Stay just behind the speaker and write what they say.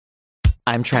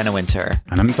I'm Trina Winter.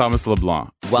 And I'm Thomas LeBlanc.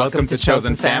 Welcome to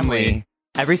Chosen Family.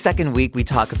 Every second week, we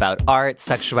talk about art,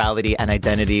 sexuality, and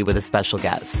identity with a special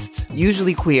guest.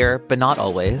 Usually queer, but not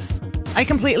always. I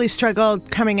completely struggled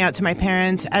coming out to my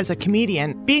parents as a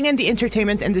comedian. Being in the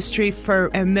entertainment industry for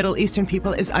Middle Eastern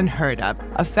people is unheard of.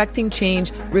 Affecting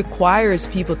change requires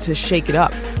people to shake it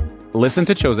up. Listen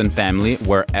to Chosen Family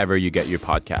wherever you get your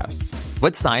podcasts.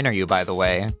 What sign are you, by the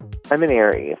way? I'm an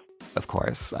Aries. Of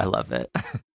course. I love it.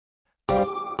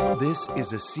 This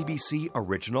is a CBC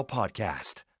original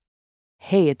podcast.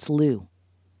 Hey, it's Lou.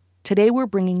 Today we're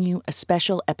bringing you a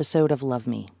special episode of Love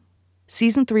Me.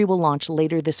 Season 3 will launch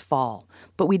later this fall,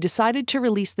 but we decided to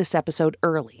release this episode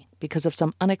early because of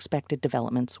some unexpected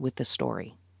developments with the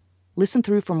story. Listen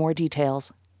through for more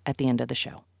details at the end of the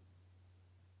show.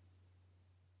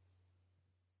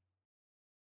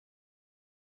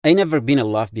 I never been in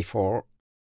love before,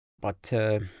 but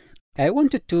I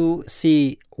wanted to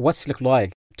see what's it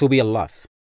like to be in love.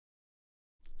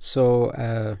 So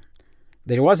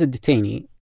there was a detainee.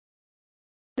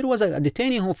 There was a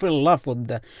detainee who fell in love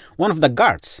with one of the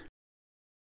guards.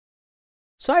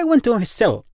 So I went to his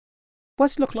cell.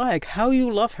 What's it look like? How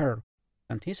you love her?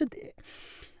 And he said,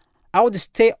 I would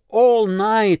stay all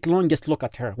night long just look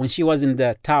at her when she was in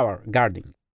the tower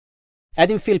guarding. I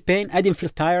didn't feel pain. I didn't feel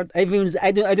tired. I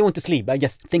didn't want to sleep. I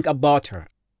just think about her.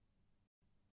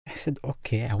 I said,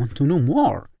 okay, I want to know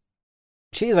more.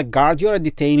 She is a guard. You're a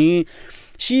detainee.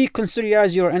 She considers you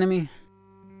as your enemy.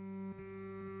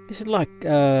 He said, like,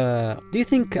 do you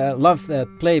think love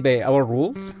play by our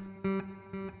rules?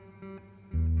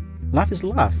 Love is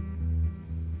love.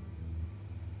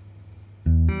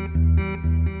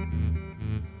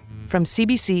 From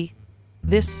CBC,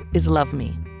 this is Love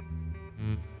Me.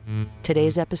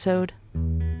 Today's episode,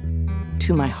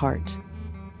 To My Heart.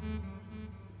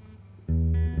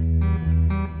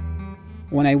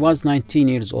 When I was 19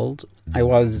 years old, I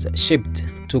was shipped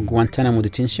to Guantanamo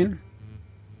detention.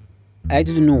 I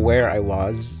didn't know where I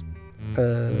was,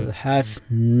 have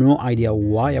no idea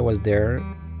why I was there.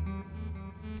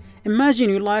 Imagine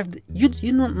your life,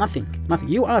 you know nothing.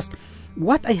 You ask,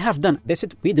 what I have done? They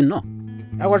said, we don't know.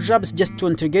 Our job is just to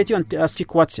interrogate you and to ask you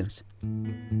questions.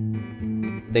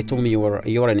 They told me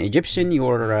you're an Egyptian,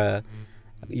 your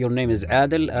name is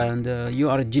Adel, and you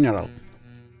are a general.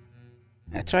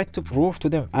 I tried to prove to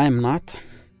them I am not.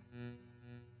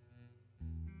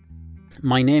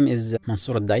 My name is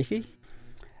Mansoor Adayfi.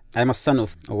 I'm a son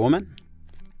of a woman.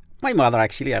 My mother,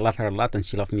 actually, I love her a lot, and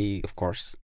she loves me, of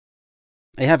course.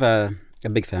 I have a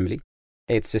big family,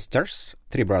 8 sisters,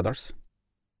 3 brothers.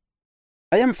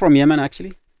 I am from Yemen,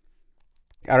 actually,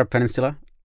 Arab Peninsula,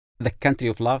 the country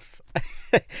of love.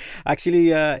 Actually,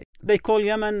 they call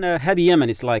Yemen happy Yemen.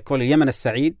 It's like call Yemen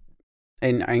as-Sa'id.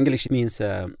 In English, it means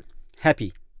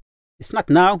happy. It's not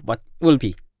now, but will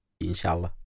be,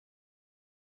 inshallah.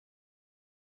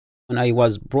 When I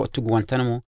was brought to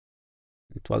Guantanamo,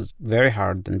 it was very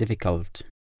hard and difficult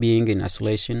being in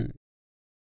isolation.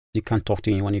 You can't talk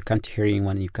to anyone, you can't hear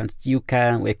anyone, I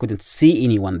couldn't see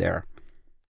anyone there.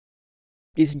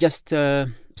 It's just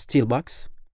a steel box,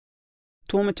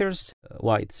 2 meters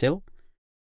wide cell,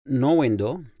 no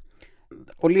window,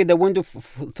 only the window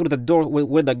through the door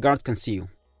where the guards can see you.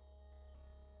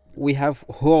 We have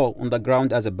a hole on the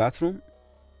ground as a bathroom.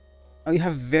 We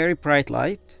have very bright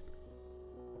light.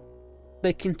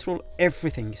 They control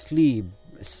everything, sleep,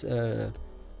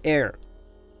 air.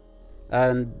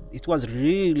 And it was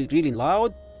really, really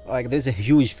loud. Like there's a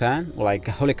huge fan, like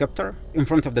a helicopter, in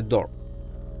front of the door,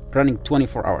 running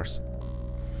 24 hours.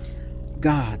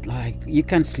 God, like you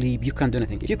can't sleep, you can't do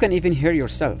anything. You can even hear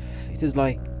yourself. It is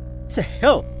like, it's a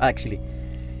hell, actually.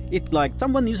 It's like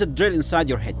someone used a drill inside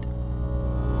your head.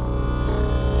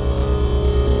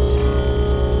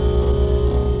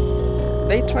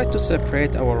 They tried to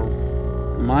separate our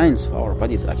minds from our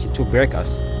bodies, actually, to break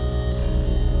us.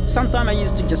 Sometimes I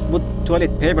used to just put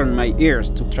toilet paper in my ears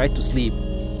to try to sleep.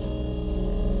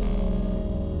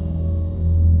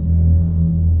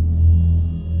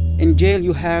 In jail,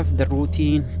 you have the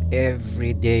routine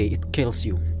every day. It kills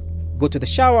you. Go to the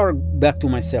shower, back to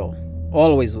my cell.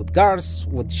 Always with guards,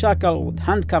 with shackle, with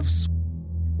handcuffs.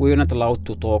 We were not allowed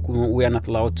to talk. We were not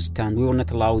allowed to stand. We were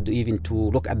not allowed even to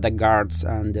look at the guards.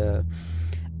 And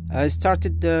I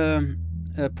started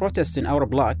protest in our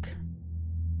block.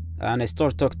 And I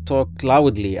started to talk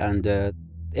loudly. And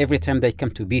every time they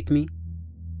come to beat me,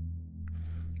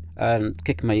 and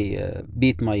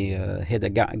beat my head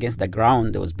against the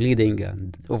ground, I was bleeding,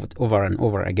 and over and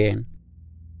over again.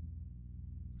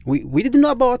 We didn't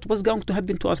know about what's going to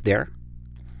happen to us there.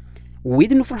 We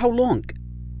didn't know for how long.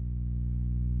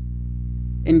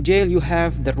 In jail, you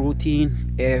have the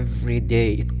routine every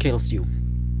day. It kills you.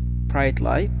 Bright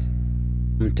light,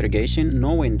 interrogation,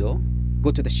 no window.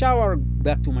 Go to the shower,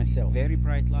 back to my cell. Very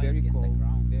bright light, very cold,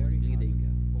 very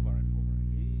bleeding over and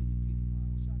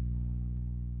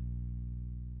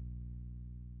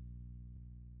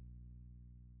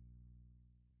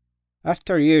over.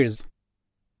 After years,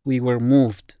 we were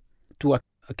moved to a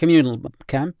communal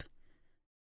camp.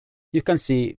 You can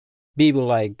see people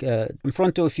like in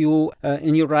front of you,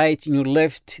 in your right, in your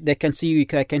left. They can see you,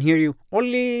 they can hear you.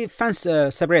 Only fence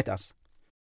separate us.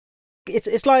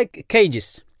 It's like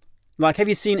cages. Like, have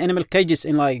you seen animal cages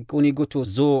in, like, when you go to a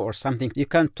zoo or something? You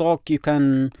can talk, you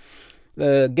can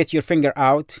get your finger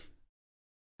out.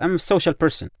 I'm a social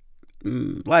person.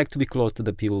 Like to be close to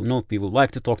the people, know people, like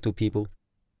to talk to people.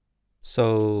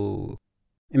 So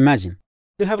imagine.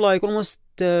 You have like almost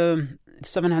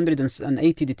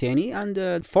 780 detainees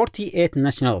and 48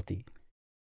 nationality.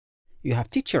 You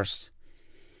have teachers.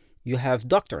 You have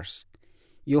doctors.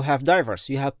 You have divers,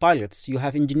 you have pilots, you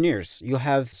have engineers, you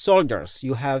have soldiers,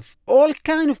 you have all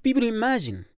kind of people you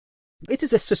imagine. It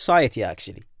is a society,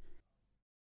 actually.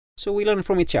 So we learn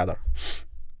from each other.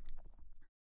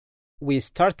 We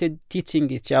started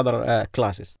teaching each other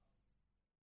classes.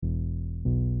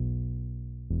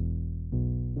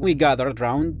 We gathered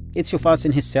around, each of us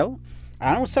in his cell,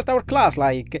 and we start our class.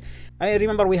 Like, I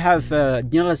remember we have a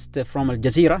journalist from Al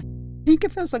Jazeera. He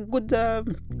gave us a good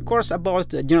course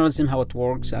about journalism, how it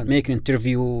works, and make an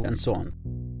interview, and so on.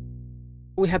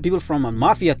 We have people from a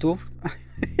mafia too.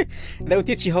 They will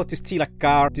teach you how to steal a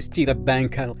car, to steal a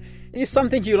bank. It's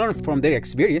something you learn from their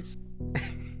experience.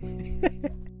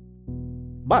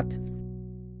 But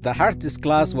the hardest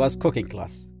class was cooking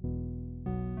class.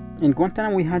 In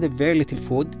Guantanamo, we had a very little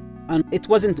food, and it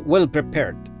wasn't well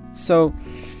prepared. So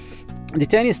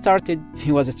detainee started,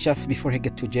 he was a chef before he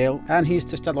got to jail, and he used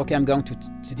to start, okay, I'm going to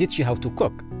teach you how to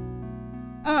cook.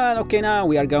 And okay, now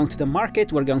we are going to the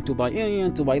market, we're going to buy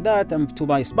onion, to buy that, and to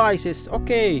buy spices.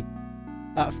 Okay.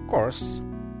 Of course,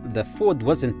 the food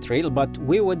wasn't real, but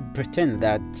we would pretend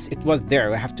that it was there.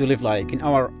 We have to live like in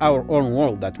our own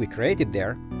world that we created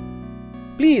there.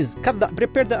 Please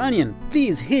prepare the onion.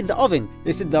 Please heat the oven.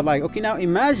 He said that, like, okay, now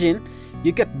imagine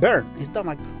you get burned. It's not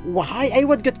like, why I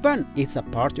would get burned? It's a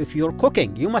part of your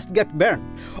cooking. You must get burned.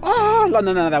 Oh, no.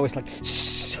 That was like,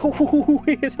 shh.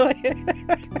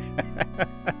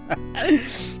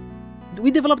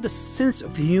 We developed a sense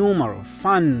of humor,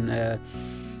 fun.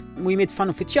 We made fun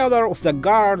of each other, of the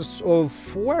guards,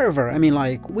 of wherever. I mean,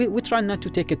 like, we try not to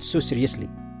take it so seriously.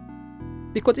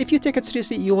 Because if you take it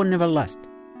seriously, you will never last.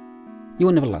 You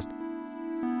will never last.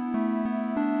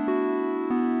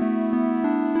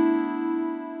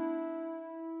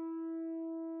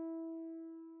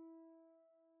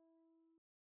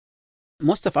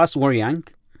 Most of us were young,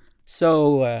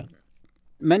 so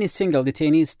many single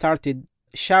detainees started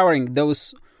showering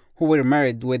those who were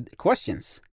married with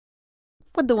questions.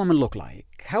 What the woman look like?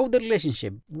 How the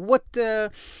relationship? What,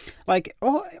 like,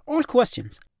 all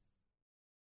questions.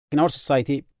 In our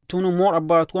society, to know more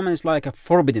about women is like a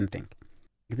forbidden thing.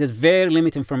 It is very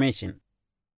limited information.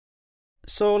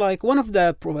 So, like, one of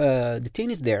the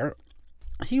detainees there,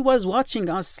 he was watching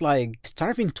us, like,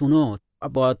 starving to know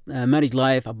about marriage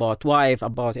life, about wife,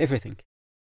 about everything.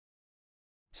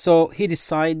 So he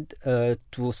decided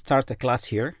to start a class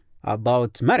here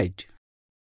about marriage.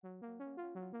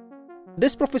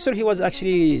 This professor, he was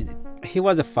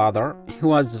a father, he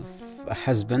was a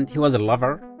husband, he was a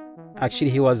lover.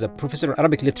 Actually, he was a professor of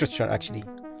Arabic literature, actually.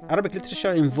 Arabic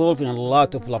literature involved in a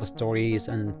lot of love stories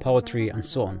and poetry and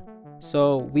so on.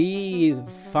 So we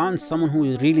found someone who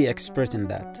is really expert in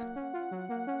that.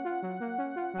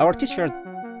 Our teacher,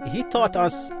 he taught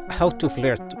us how to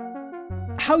flirt,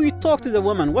 how you talk to the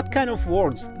woman, what kind of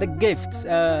words, the gifts,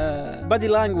 body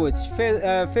language,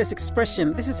 face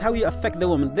expression. This is how you affect the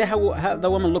woman. How the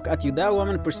woman look at you, the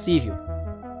woman perceive you.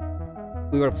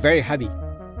 We were very happy.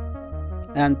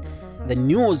 And the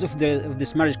news of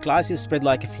this marriage class is spread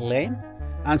like a flame.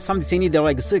 And some detainees, they're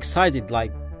like so excited,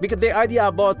 like, because their idea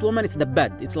about women is the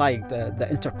bed. It's like the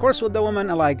intercourse with the woman.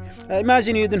 Like,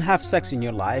 imagine you didn't have sex in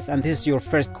your life, and this is your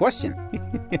first question.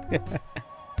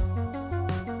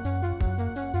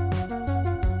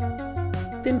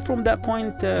 Then from that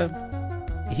point,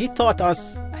 he taught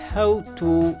us how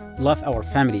to love our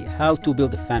family, how to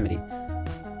build a family.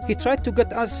 He tried to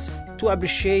get us to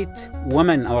appreciate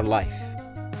women in our life.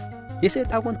 He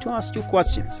said, I want to ask you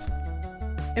questions.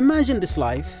 Imagine this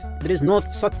life. There is no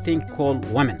such thing called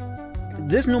women.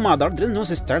 There is no mother, there is no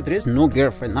sister, there is no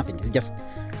girlfriend, nothing. It's just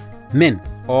men,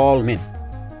 all men.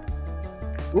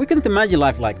 We couldn't imagine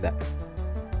life like that.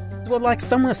 It was like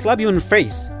someone slapped you in the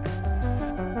face.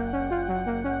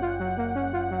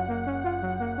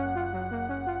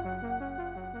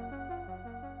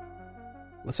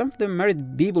 some of them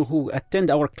married people who attend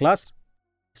our class.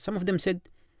 Some of them said,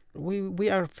 we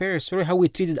are very sorry how we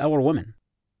treated our women.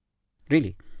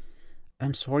 Really.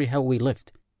 I'm sorry how we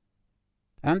lived.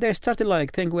 And they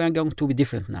started think we are going to be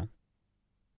different now.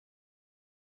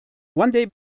 One day,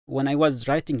 when I was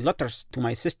writing letters to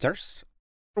my sisters,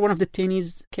 one of the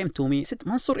trainees came to me and said,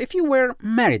 Mansoor, if you were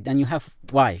married and you have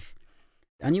a wife,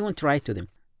 and you want to write to them,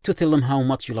 to tell them how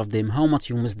much you love them, how much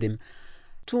you miss them,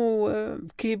 to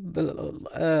keep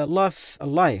love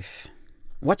alive,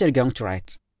 what are you going to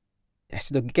write? I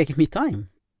said, okay, give me time.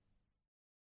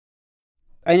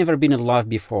 I never been in love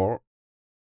before,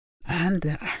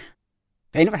 and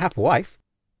I never have a wife,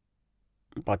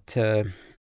 but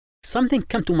something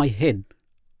came to my head,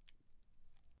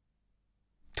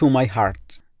 to my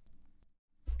heart.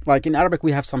 Like in Arabic,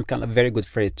 we have some kind of very good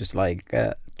phrase, just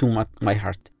to my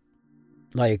heart.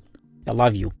 Like, I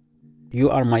love you. You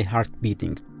are my heart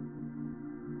beating.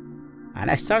 And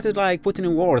I started putting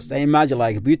in words. I imagine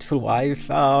beautiful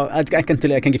wife. I can tell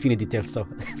you, I can give you any details, so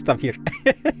stop here.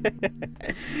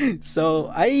 So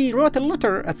I wrote a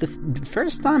letter at the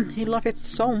first time. He loved it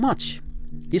so much.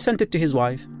 He sent it to his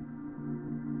wife.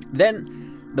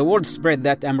 Then the word spread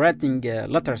that I'm writing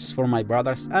letters for my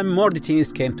brothers, and more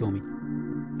detainees came to me.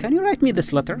 Can you write me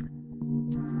this letter?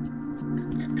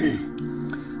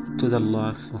 To the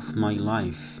love of my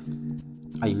life,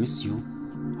 I miss you.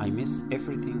 I miss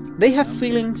everything. They have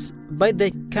feelings, but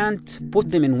they can't put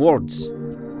them in words.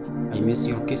 I miss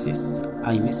your kisses.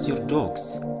 I miss your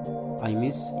dogs. I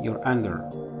miss your anger.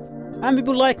 And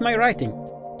people like my writing.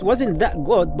 It wasn't that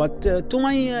good, but to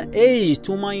my age,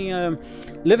 to my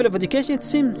level of education, it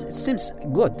seems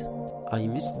good. I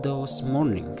miss those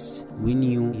mornings when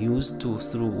you used to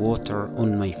throw water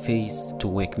on my face to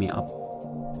wake me up.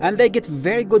 And they get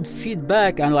very good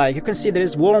feedback, and you can see there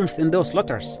is warmth in those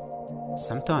letters.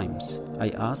 Sometimes I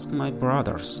ask my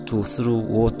brothers to throw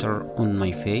water on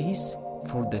my face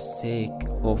for the sake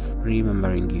of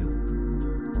remembering you.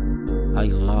 I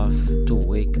love to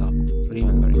wake up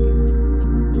remembering you.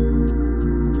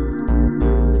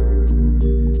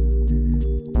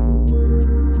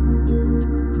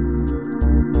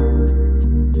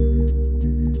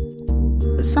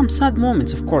 Some sad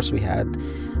moments, of course, we had.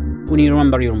 When you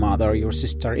remember your mother, your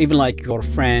sister, even your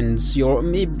friends,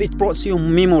 it brought you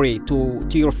memory to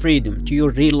your freedom, to your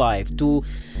real life, to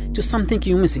something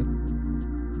you're missing.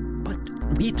 But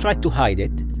we try to hide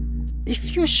it.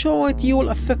 If you show it, you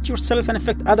will affect yourself and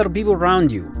affect other people around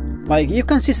you. You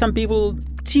can see some people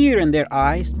tear in their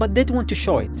eyes, but they don't want to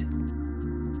show it.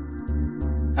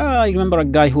 I remember a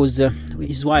guy whose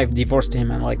his wife divorced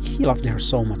him, and he loved her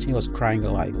so much. He was crying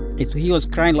he was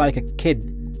crying like a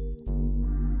kid.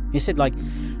 He said,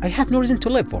 I have no reason to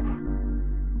live for.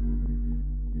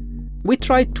 We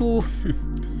try to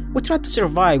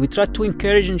survive. We try to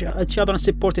encourage each other and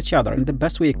support each other in the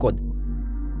best way we could.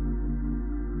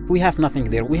 We have nothing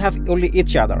there. We have only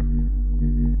each other.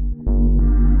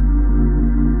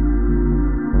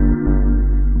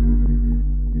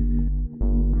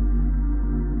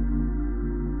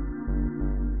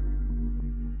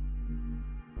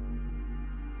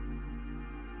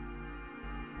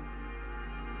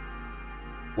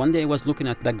 One day I was looking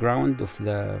at the ground of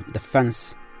the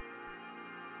fence.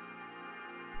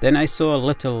 Then I saw a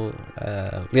little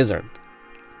lizard.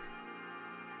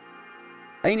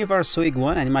 I never saw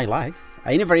iguana in my life.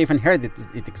 I never even heard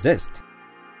it exists.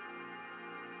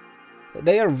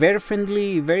 They are very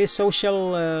friendly, very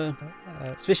social,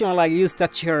 especially when you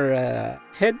touch her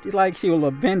head, she will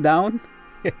bend down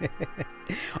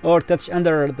or touch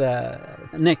under the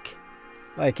neck,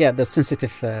 the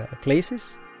sensitive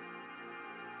places.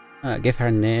 Give her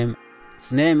a name.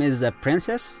 Its name is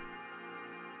Princess.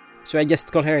 So I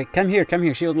just called her, come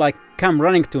here. She was come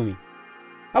running to me.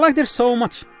 I liked her so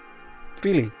much.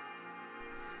 Really.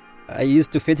 I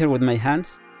used to feed her with my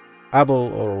hands.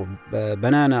 Apple or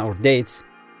banana or dates.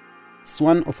 It's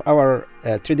one of our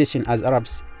tradition as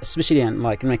Arabs, especially in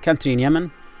my country in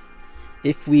Yemen.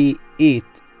 If we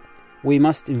eat, we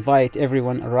must invite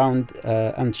everyone around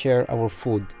and share our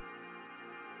food.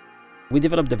 We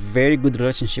developed a very good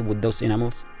relationship with those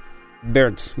animals.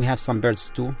 Birds, we have some birds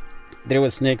too. There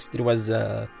was snakes, we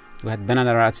had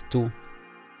banana rats too.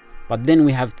 But then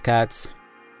we have cats.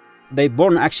 They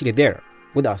born actually there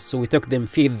with us. So we took them,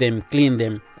 feed them, clean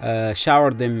them,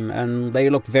 shower them, and they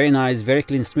look very nice, very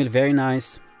clean, smell very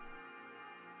nice.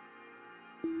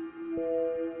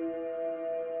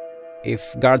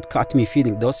 If God caught me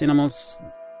feeding those animals,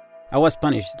 I was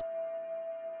punished.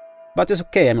 But it's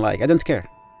okay, I don't care.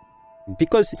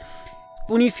 Because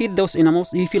when you feed those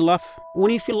animals, you feel love.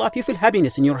 When you feel love, you feel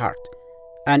happiness in your heart.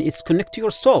 And it's connected to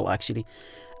your soul, actually.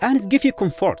 and it gives you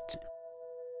comfort.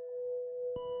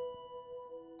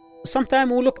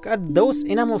 Sometimes we look at those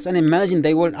animals and imagine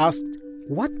they will ask,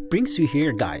 what brings you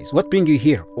here, guys? What brings you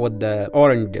here with the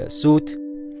orange suit?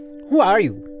 Who are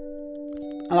you?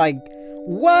 Like,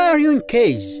 why are you in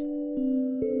cage?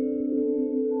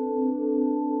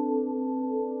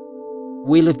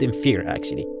 We lived in fear,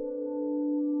 actually.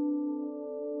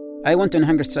 I went on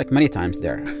hunger strike many times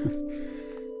there.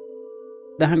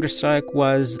 The hunger strike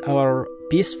was our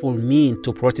peaceful means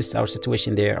to protest our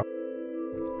situation there.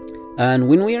 And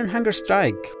when we are in hunger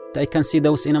strike, I can see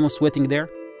those animals waiting there.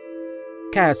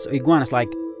 Cats, iguanas, like,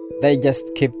 they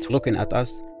just kept looking at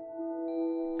us.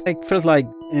 I felt like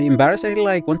embarrassed. I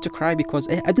like want to cry because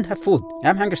I didn't have food.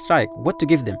 I'm hunger strike. What to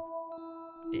give them?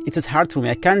 It is hard for me.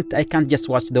 I can't just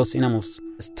watch those animals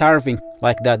starving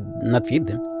like that, not feed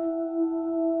them.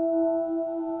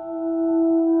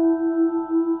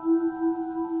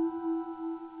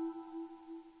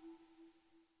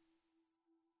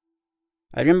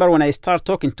 I remember when I started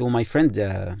talking to my friend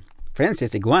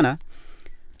Francis Iguana,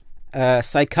 a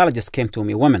psychologist came to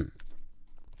me, woman,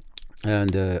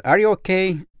 and are you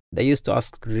okay? They used to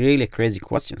ask really crazy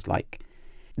questions like,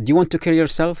 do you want to kill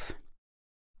yourself?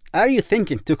 Are you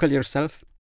thinking to kill yourself?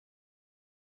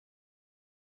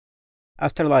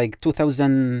 After like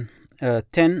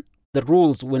 2010, the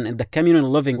rules when the communal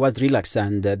living was relaxed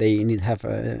and they need have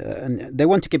and they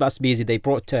want to keep us busy. They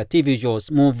brought TV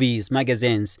shows, movies,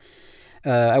 magazines.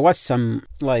 I watched some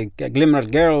like Glimmer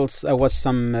Girls. I watched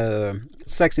some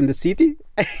Sex in the City.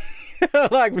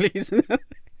 Like, please.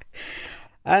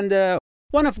 And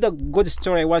one of the good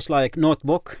story I watched, like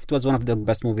Notebook. It was one of the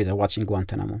best movies I watched in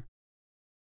Guantanamo.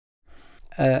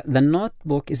 The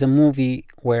Notebook is a movie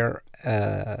where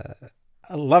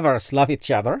lovers love each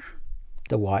other.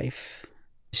 The wife,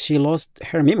 she lost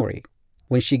her memory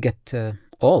when she get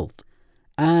old,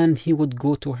 and he would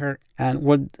go to her and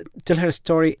would tell her a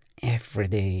story every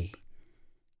day.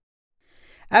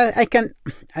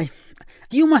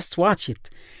 You must watch it.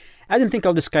 I don't think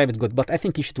I'll describe it good, but I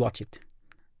think you should watch it,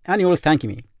 and you will thank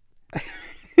me.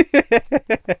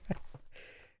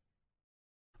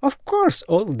 Of course,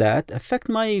 all that affect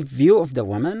my view of the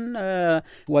woman,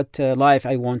 what life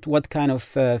I want, what kind of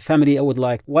family I would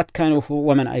like, what kind of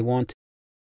woman I want.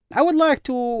 I would like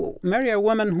to marry a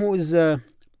woman who is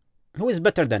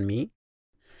better than me.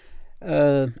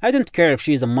 I don't care if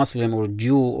she is a Muslim or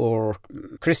Jew or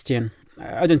Christian.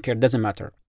 I don't care, it doesn't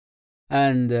matter.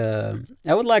 And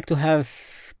I would like to have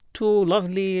two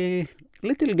lovely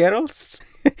little girls.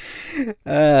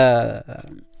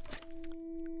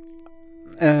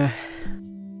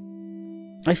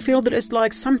 I feel there is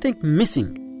like something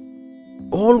missing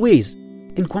always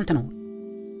in Guantanamo.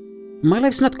 My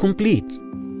life's not complete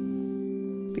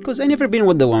because I never been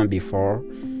with the woman before.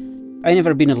 I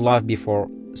never been in love before,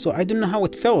 so I don't know how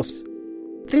it feels.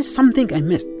 There's something I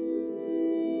missed.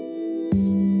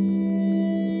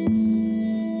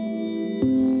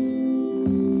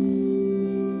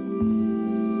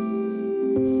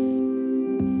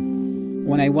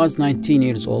 When I was 19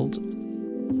 years old,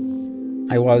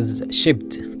 I was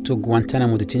shipped to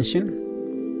Guantanamo detention.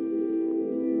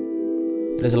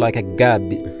 There's like a gap,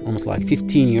 almost like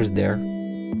 15 years there.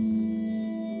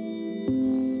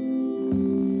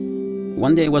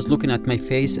 One day I was looking at my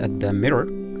face at the mirror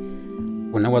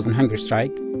when I was on hunger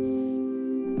strike.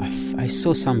 I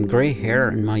saw some gray hair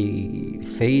in my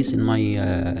face, in my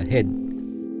head.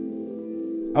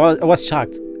 I was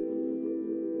shocked.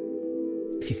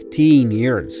 15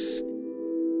 years.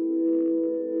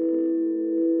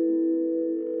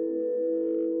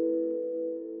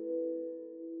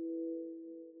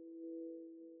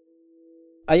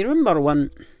 I remember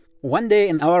one day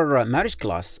in our marriage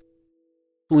class,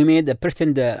 we made a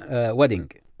pretend wedding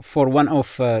for one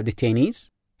of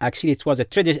detainees. Actually, it was a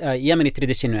Yemeni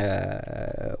tradition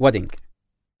wedding.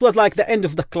 It was like the end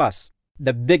of the class,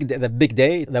 the big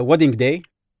day, the wedding day.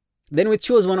 Then we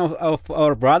chose one of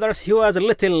our brothers. He was a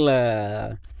little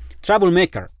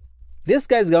troublemaker. This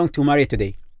guy is going to marry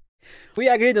today. We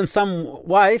agreed on some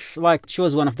wife, like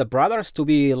chose one of the brothers to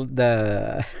be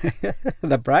the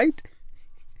the bride.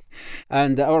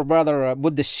 And our brother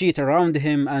put the sheet around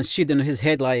him and sheet on his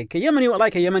head like a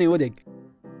Yemeni wedding.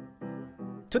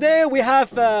 Today we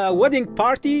have a wedding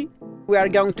party. We are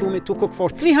going to cook for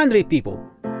 300 people.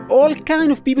 All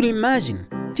kind of people imagine.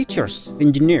 Teachers,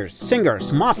 engineers,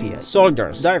 singers, mafia,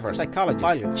 soldiers, divers, psychologists,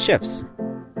 pilots, chefs.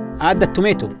 Add the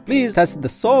tomato. Please test the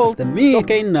salt, the meat.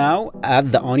 Okay, now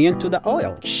add the onion to the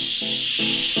oil.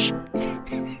 Shh.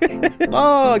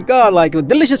 Oh God, like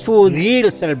delicious food.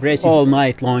 Real celebration all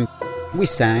night long. We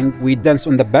sang, we danced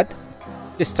on the bed.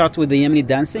 To start with the Yemeni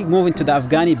dancing, moving to the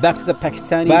Afghani, back to the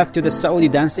Pakistani, back to the Saudi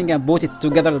dancing, and put it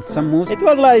together with some moves. It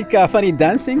was like funny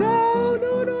dancing.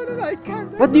 No, I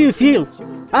can't. What do you feel?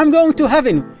 I'm going to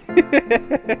heaven.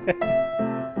 It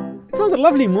was a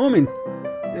lovely moment.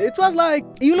 It was like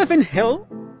you live in hell,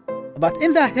 but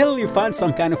in the hell you find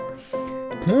some kind of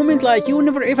moment like you will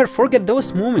never ever forget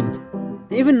those moments,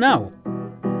 even now.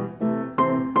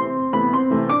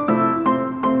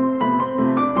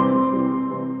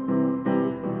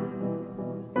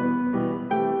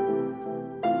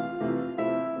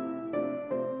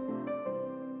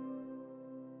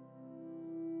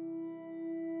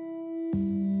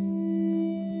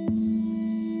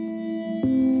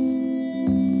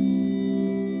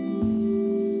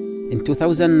 In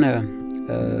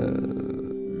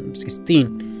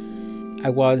 2016, I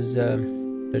was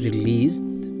released.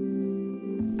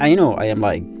 I know I am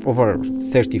like over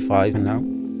 35 now.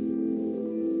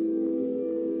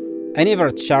 I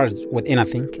never charged with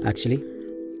anything, actually.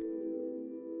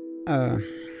 I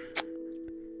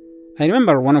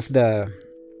remember one of the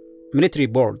military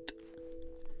board.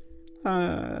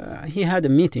 He had a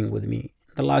meeting with me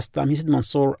the last time. He said,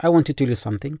 Mansoor, I want to tell you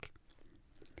something.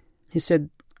 He said,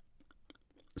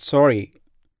 sorry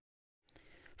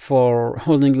for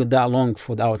holding you that long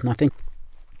without nothing.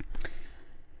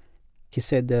 He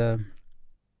said,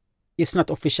 it's not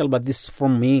official, but this is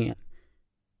from me.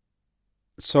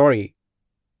 Sorry.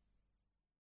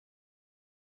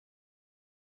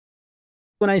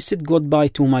 When I said goodbye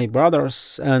to my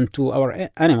brothers and to our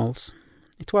animals,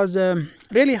 it was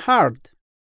really hard.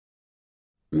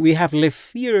 We have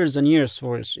lived years and years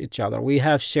for each other. We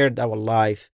have shared our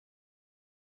life.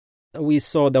 We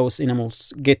saw those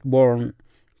animals get born,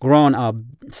 grown up.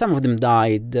 Some of them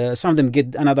died. Some of them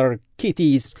get another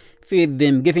kitties, feed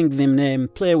them, giving them name,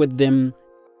 play with them.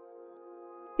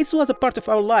 It was a part of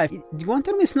our life.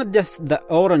 Guantanamo is not just the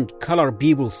orange color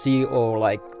people see or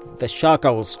like the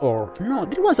shackles or... No,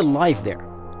 there was a life there.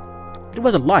 There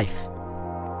was a life.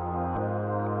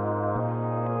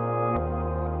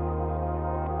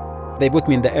 They put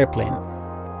me in the airplane.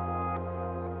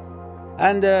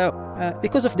 And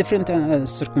because of different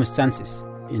circumstances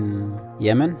in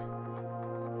Yemen,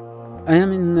 I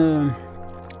am in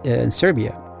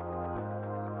Serbia,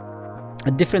 a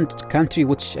different country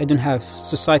which I don't have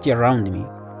society around me,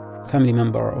 family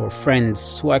member or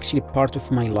friends who are actually part of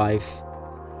my life.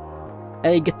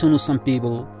 I get to know some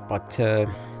people, but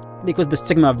because the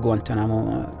stigma of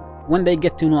Guantanamo, when they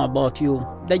get to know about you,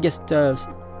 they just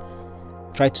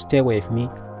try to stay away from me.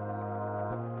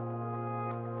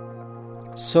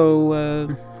 So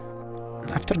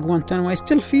after Guantanamo, I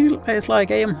still feel it's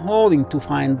like I am hoping to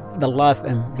find the life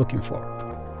I'm looking for.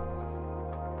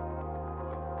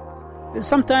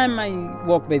 Sometime I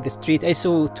walk by the street, I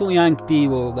saw two young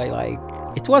people.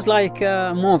 It was like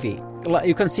a movie.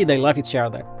 You can see they love each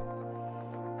other.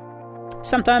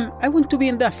 Sometime I want to be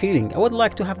in that feeling. I would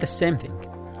like to have the same thing.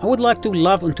 I would like to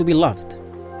love and to be loved.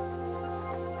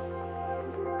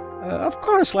 Of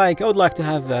course, I would like to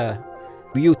have a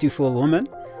beautiful woman,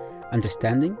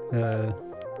 understanding. I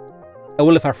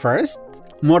will love her first,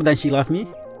 more than she loved me.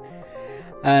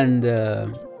 And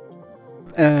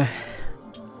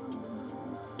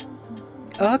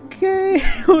okay,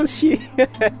 who's she? I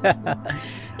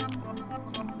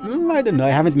don't know.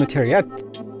 I haven't met her yet.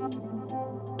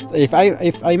 So if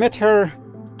I met her,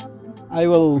 I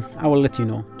will let you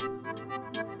know.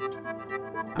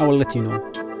 I will let you know.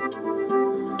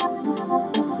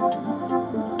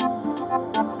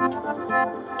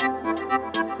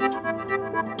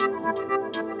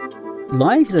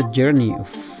 Life is a journey of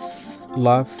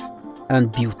love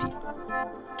and beauty.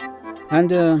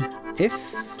 And if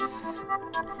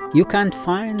you can't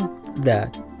find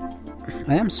that,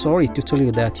 I am sorry to tell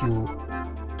you that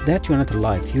you're not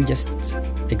alive. You just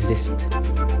exist.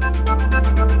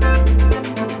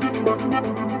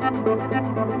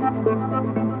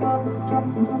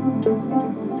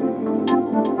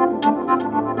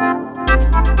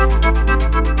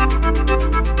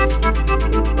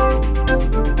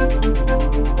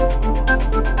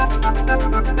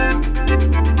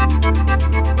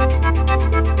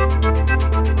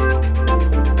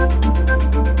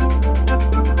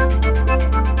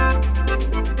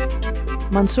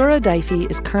 Mansoor Adayfi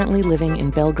is currently living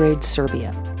in Belgrade,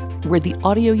 Serbia, where the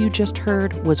audio you just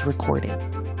heard was recorded.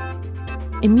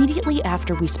 Immediately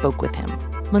after we spoke with him,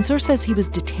 Mansoor says he was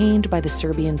detained by the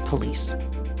Serbian police,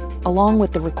 along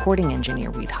with the recording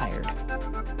engineer we'd hired.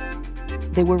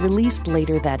 They were released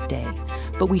later that day,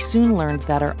 but we soon learned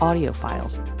that our audio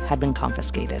files had been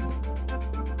confiscated.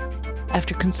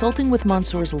 After consulting with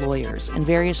Mansoor's lawyers and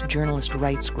various journalist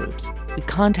rights groups, we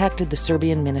contacted the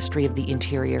Serbian Ministry of the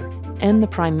Interior and the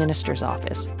Prime Minister's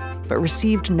office, but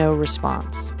received no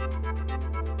response.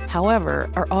 However,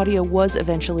 our audio was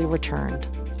eventually returned,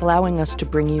 allowing us to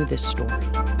bring you this story.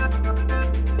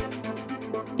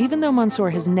 Even though Mansoor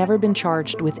has never been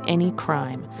charged with any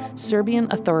crime, Serbian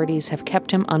authorities have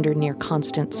kept him under near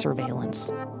constant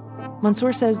surveillance.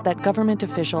 Mansoor says that government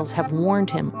officials have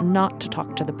warned him not to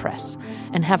talk to the press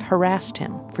and have harassed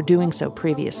him for doing so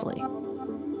previously.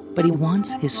 But he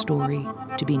wants his story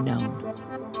to be known.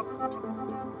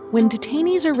 When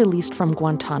detainees are released from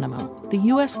Guantanamo, the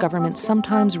U.S. government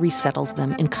sometimes resettles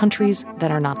them in countries that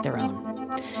are not their own.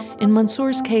 In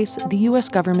Mansoor's case, the U.S.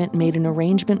 government made an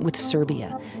arrangement with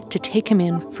Serbia to take him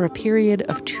in for a period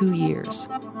of 2 years.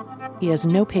 He has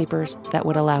no papers that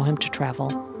would allow him to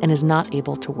travel and is not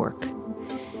able to work.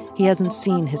 He hasn't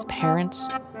seen his parents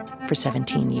for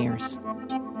 17 years.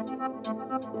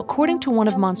 According to one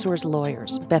of Mansoor's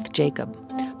lawyers, Beth Jacob,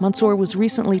 Mansoor was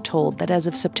recently told that as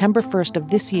of September 1st of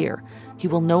this year, he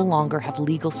will no longer have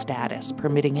legal status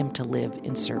permitting him to live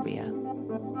in Serbia.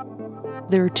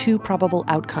 There are two probable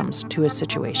outcomes to his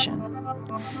situation: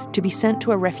 to be sent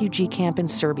to a refugee camp in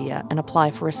Serbia and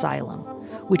apply for asylum,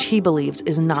 which he believes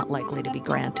is not likely to be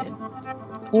granted,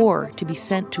 or to be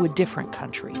sent to a different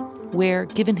country where,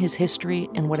 given his history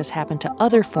and what has happened to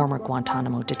other former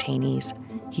Guantanamo detainees,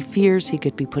 he fears he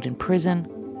could be put in prison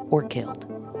or killed.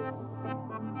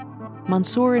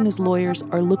 Mansoor and his lawyers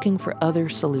are looking for other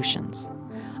solutions.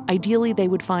 Ideally, they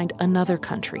would find another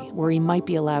country where he might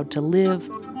be allowed to live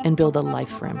and build a life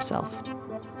for himself.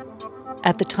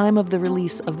 At the time of the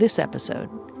release of this episode,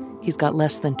 he's got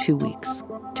less than 2 weeks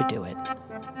to do it.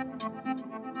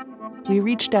 We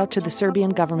reached out to the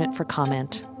Serbian government for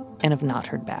comment and have not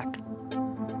heard back.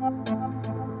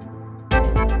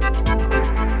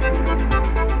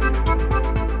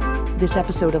 This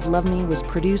episode of Love Me was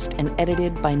produced and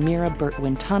edited by Mira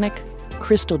Burtwin-Tonic,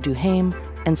 Crystal Duhame,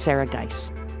 and Sarah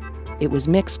Geiss. It was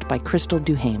mixed by Crystal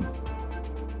Duhame.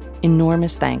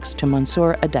 Enormous thanks to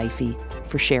Mansoor Adayfi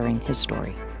for sharing his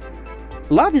story.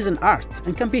 Love is an art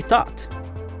and can be taught.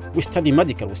 We study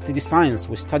medical, we study science,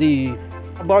 we study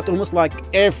about almost like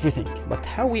everything. But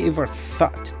have we ever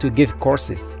thought to give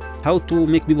courses how to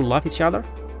make people love each other?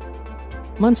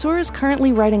 Mansoor is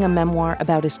currently writing a memoir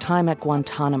about his time at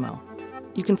Guantanamo.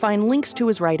 You can find links to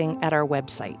his writing at our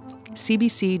website,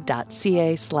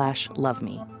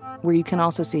 cbc.ca/loveme, where you can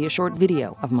also see a short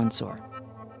video of Mansoor.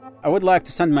 I would like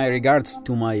to send my regards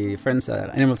to my friends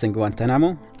at Animals in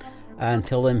Guantanamo and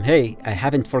tell them, hey, I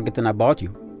haven't forgotten about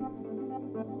you.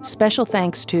 Special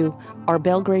thanks to our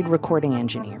Belgrade recording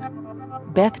engineer,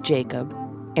 Beth Jacob,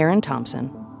 Aaron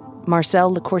Thompson,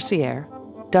 Marcel LeCourcier,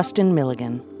 Dustin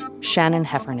Milligan, Shannon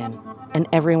Heffernan, and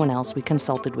everyone else we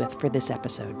consulted with for this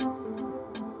episode.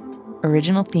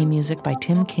 Original theme music by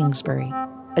Tim Kingsbury.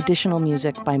 Additional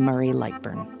music by Murray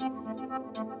Lightburn.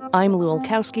 I'm Lou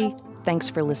Olkowski. Thanks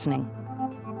for listening.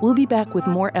 We'll be back with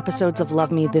more episodes of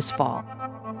Love Me this fall.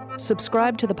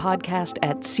 Subscribe to the podcast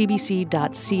at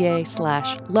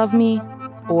cbc.ca/loveme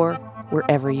or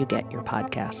wherever you get your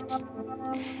podcasts.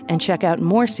 And check out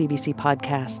more CBC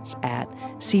podcasts at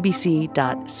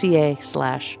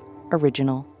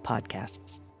cbc.ca/original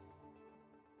podcasts.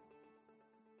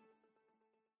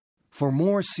 For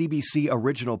more CBC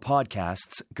original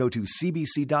podcasts, go to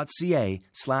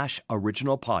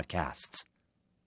cbc.ca/original podcasts.